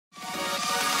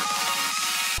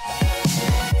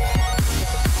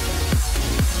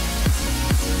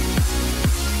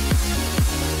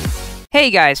Hey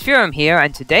guys, Furum here,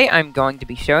 and today I'm going to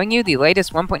be showing you the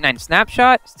latest 1.9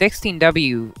 snapshot,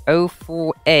 16W04A,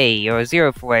 or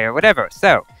 04A, or whatever.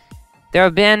 So, there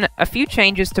have been a few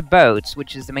changes to boats,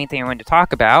 which is the main thing I wanted to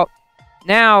talk about.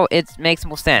 Now, it makes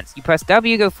more sense. You press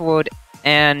W to go forward,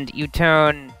 and you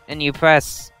turn, and you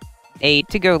press A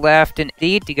to go left, and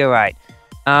D to go right.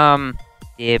 Why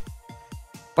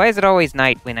is it always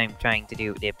night when I'm trying to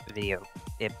do dip video?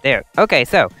 There. Okay,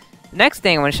 so, the next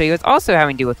thing I want to show you is also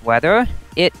having to do with weather.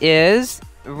 It is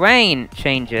rain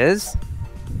changes.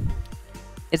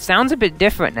 It sounds a bit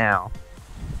different now.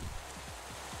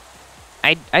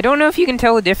 I don't know if you can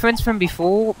tell the difference from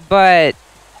before, but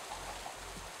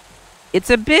it's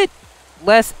a bit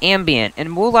less ambient and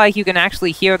more like you can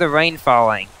actually hear the rain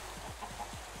falling.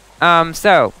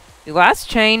 So, the last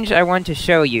change I want to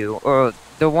show you, or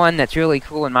the one that's really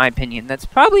cool in my opinion, that's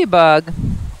probably a bug,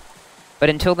 but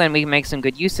until then we can make some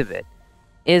good use of it,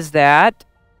 is that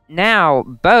now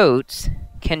boats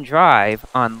can drive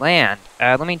on land.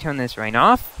 Let me turn this rain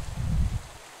off.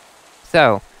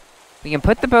 So, we can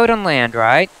put the boat on land,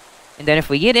 right? And then if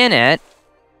we get in it,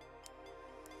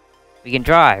 we can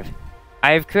drive.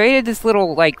 I've created this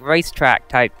little, like, racetrack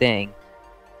type thing,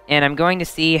 and I'm going to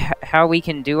see how we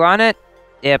can do on it.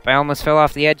 Yep, I almost fell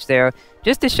off the edge there.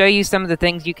 Just to show you some of the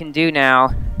things you can do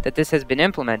now that this has been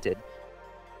implemented.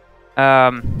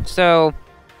 So,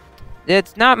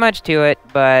 it's not much to it,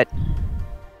 but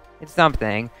it's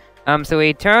something. So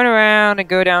we turn around and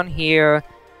go down here,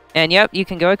 and yep, you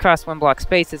can go across one block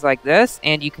spaces like this,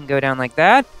 and you can go down like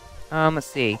that. Let's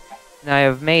see. Now I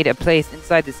have made a place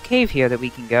inside this cave here that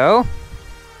we can go.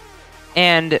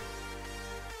 And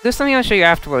there's something I'll show you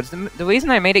afterwards. The reason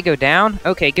I made it go down,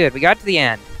 okay, good, we got to the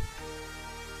end.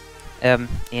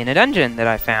 In a dungeon that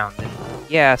I found. And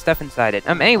yeah, stuff inside it.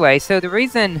 Anyway, so the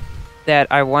reason that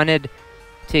I wanted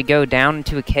to go down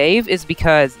into a cave is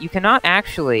because you cannot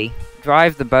actually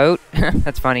drive the boat,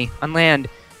 that's funny, on land,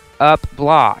 up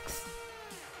blocks.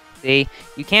 See?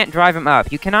 You can't drive them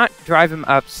up. You cannot drive them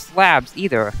up slabs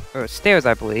either, or stairs,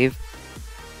 I believe.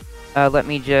 Let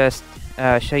me just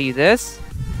show you this.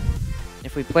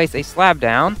 If we place a slab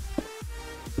down,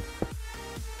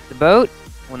 the boat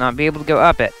will not be able to go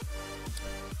up it.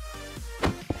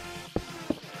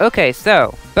 Okay,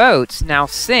 so, boats now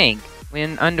sink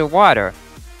when underwater.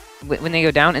 When they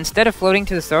go down, instead of floating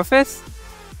to the surface,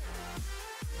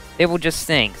 they will just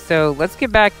sink. So, let's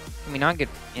get back. Can we not get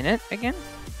in it again?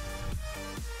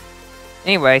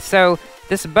 Anyway, so,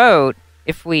 this boat,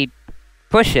 if we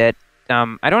push it,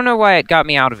 I don't know why it got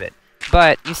me out of it,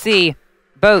 but you see,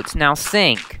 boats now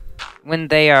sink when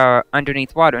they are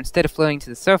underneath water instead of floating to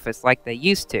the surface like they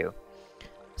used to.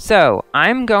 So,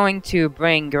 I'm going to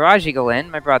bring Garage Eagle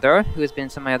in, my brother, who has been in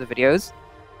some of my other videos,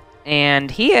 and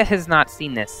he has not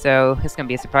seen this, so it's going to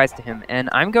be a surprise to him, and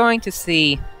I'm going to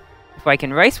see if I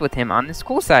can race with him on this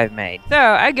course I've made. So,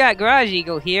 I got Garage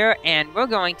Eagle here, and we're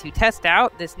going to test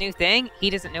out this new thing.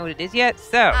 He doesn't know what it is yet,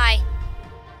 so... Hi.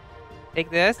 Take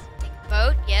this. Take the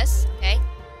boat, yes, okay.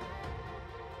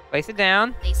 Place it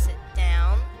down. Place it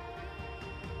down.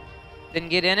 Then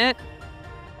get in it.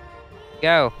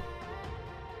 Go.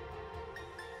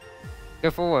 Go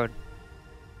forward.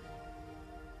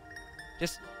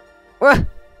 Just... What?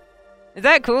 Is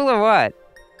that cool or what?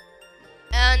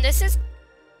 This is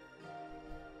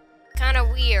kind of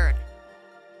weird.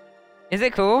 Is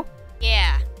it cool?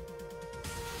 Yeah.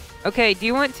 Okay, do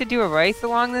you want to do a race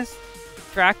along this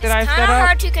track that I've set It's kind up? of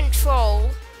hard to control.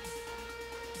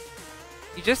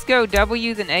 You just go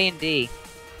W, then A and D.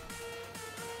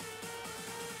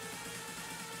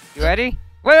 You ready?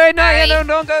 Wait, no, yeah, no,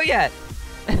 don't go yet.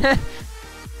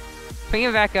 Bring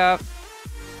it back up.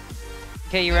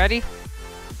 Okay, you ready?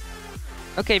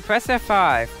 Okay, press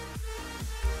F5.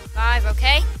 5,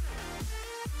 okay?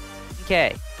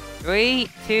 Okay. 3,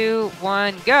 2,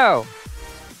 1, go!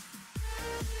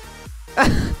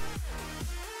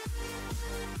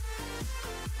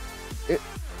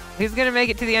 Who's gonna make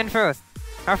it to the end first?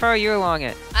 How far are you along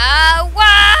it?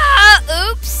 Wow!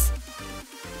 Oops!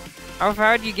 How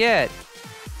far did you get?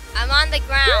 I'm on the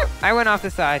ground. I went off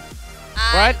the side.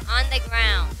 I'm on the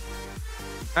ground.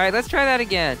 Alright, let's try that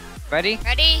again. Ready?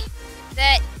 Ready,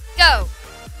 set, go!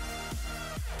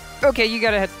 Okay, you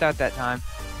got a head start that time.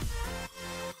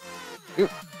 Oop.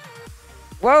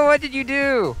 Whoa, what did you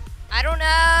do? I don't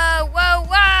know. Whoa,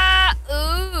 whoa!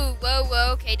 Ooh, whoa,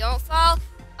 whoa. Okay, don't fall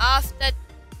off the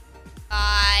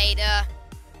side.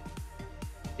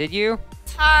 Did you?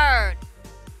 It's hard.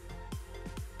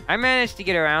 I managed to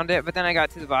get around it, but then I got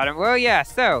to the bottom. Well, yeah,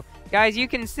 so, guys, you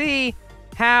can see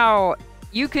how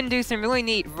you can do some really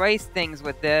neat race things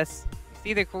with this.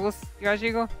 See the coolest Garage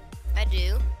Eagle? I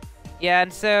do. Yeah,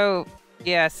 and so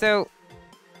Yeah, so,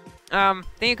 thank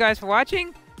you guys for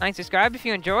watching. Like, subscribe if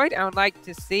you enjoyed. I would like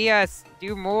to see us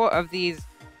do more of these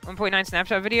 1.9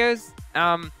 snapshot videos.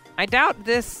 I doubt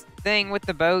this thing with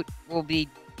the boat will be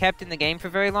kept in the game for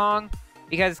very long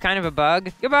because it's kind of a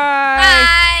bug. Goodbye!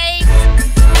 Bye!